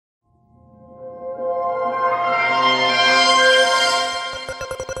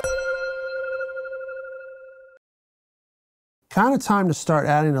Kind of time to start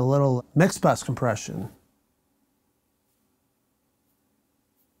adding a little mix bus compression.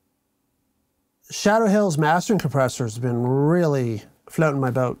 Shadow Hills Mastering Compressor has been really floating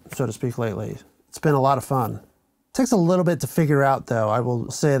my boat, so to speak, lately. It's been a lot of fun. It takes a little bit to figure out, though, I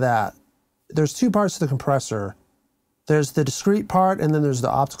will say that. There's two parts to the compressor. There's the discrete part, and then there's the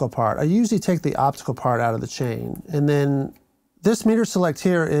optical part. I usually take the optical part out of the chain. And then this meter select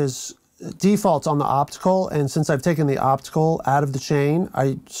here is defaults on the optical, and since I've taken the optical out of the chain,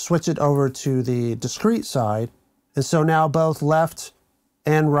 I switch it over to the discrete side. And so now both left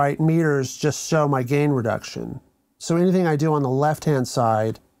and right meters just show my gain reduction. So anything I do on the left-hand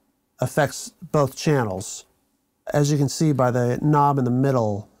side affects both channels. As you can see by the knob in the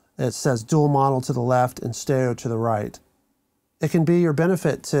middle, it says dual mono to the left and stereo to the right. It can be your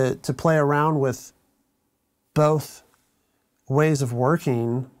benefit to play around with both ways of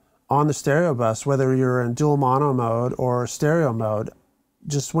working on the stereo bus, whether you're in dual mono mode or stereo mode.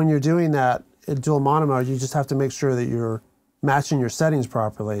 Just when you're doing that in dual mono mode, you just have to make sure that you're matching your settings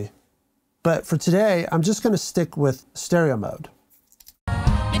properly. But for today, I'm just going to stick with stereo mode.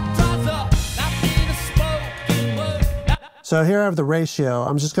 So here I have the ratio.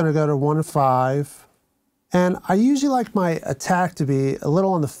 I'm just going to go to 1:5. And I usually like my attack to be a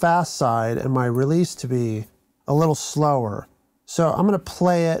little on the fast side and my release to be a little slower. So I'm going to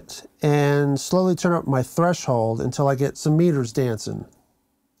play it and slowly turn up my threshold until I get some meters dancing.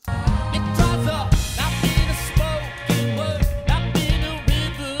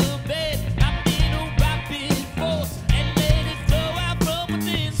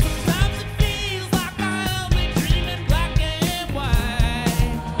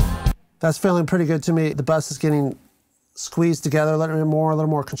 That's feeling pretty good to me. The bus is getting squeezed together, a little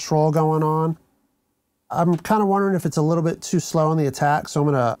more control going on. I'm kind of wondering if it's a little bit too slow on the attack, so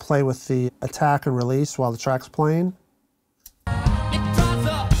I'm going to play with the attack and release while the track's playing.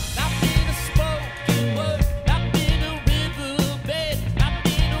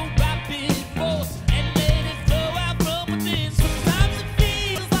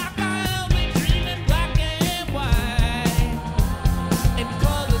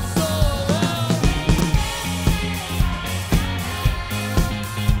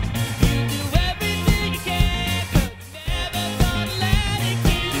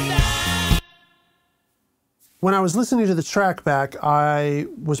 When I was listening to the track back, I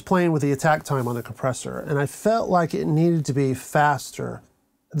was playing with the attack time on the compressor, and I felt like it needed to be faster.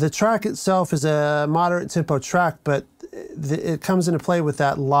 The track itself is a moderate tempo track, but it comes into play with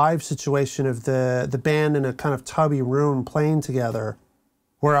that live situation of the band in a kind of tubby room playing together,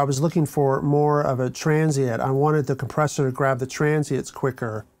 where I was looking for more of a transient. I wanted the compressor to grab the transients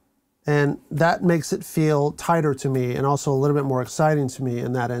quicker. And that makes it feel tighter to me and also a little bit more exciting to me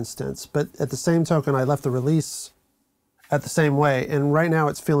in that instance. But at the same token, I left the release at the same way. And right now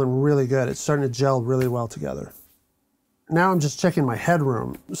it's feeling really good. It's starting to gel really well together. Now I'm just checking my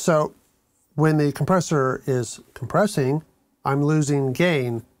headroom. So when the compressor is compressing, I'm losing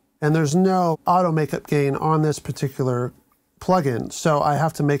gain. And there's no auto makeup gain on this particular plugin. So I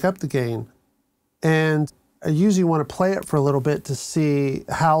have to make up the gain. And I usually want to play it for a little bit to see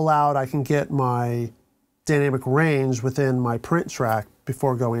how loud I can get my dynamic range within my print track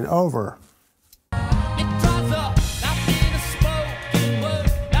before going over.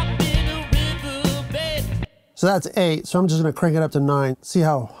 So that's 8, so I'm just going to crank it up to 9, see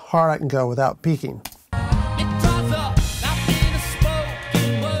how hard I can go without peaking.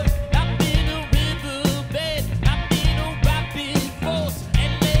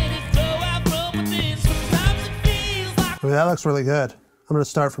 That looks really good. I'm going to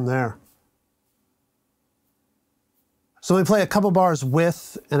start from there. So let me play a couple bars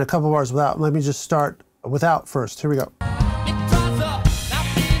with and a couple bars without. Let me just start without first. Here we go.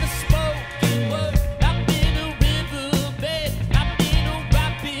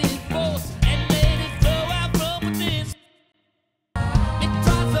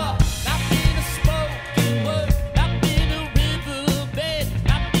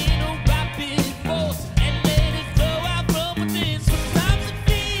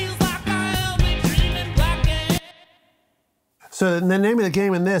 So the name of the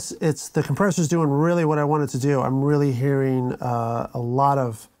game in this, it's the compressor's doing really what I want it to do. I'm really hearing a lot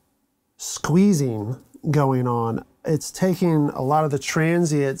of squeezing going on. It's taking a lot of the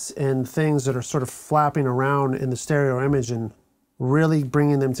transients and things that are sort of flapping around in the stereo image and really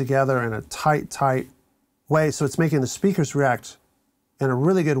bringing them together in a tight way. So it's making the speakers react in a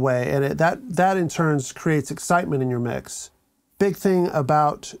really good way. And that in turn creates excitement in your mix. Big thing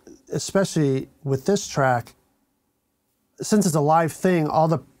about, especially with this track, since it's a live thing, all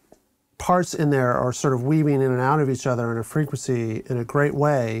the parts in there are sort of weaving in and out of each other in a frequency in a great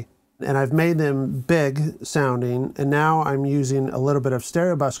way. And I've made them big sounding, and now I'm using a little bit of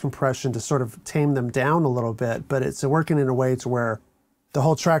stereo bus compression to sort of tame them down a little bit, but it's working in a way to where the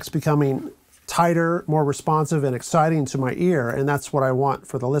whole track's becoming tighter, more responsive, and exciting to my ear, and that's what I want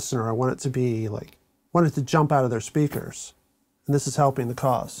for the listener. I want it to be like, I want it to jump out of their speakers, and this is helping the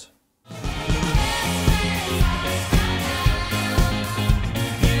cause.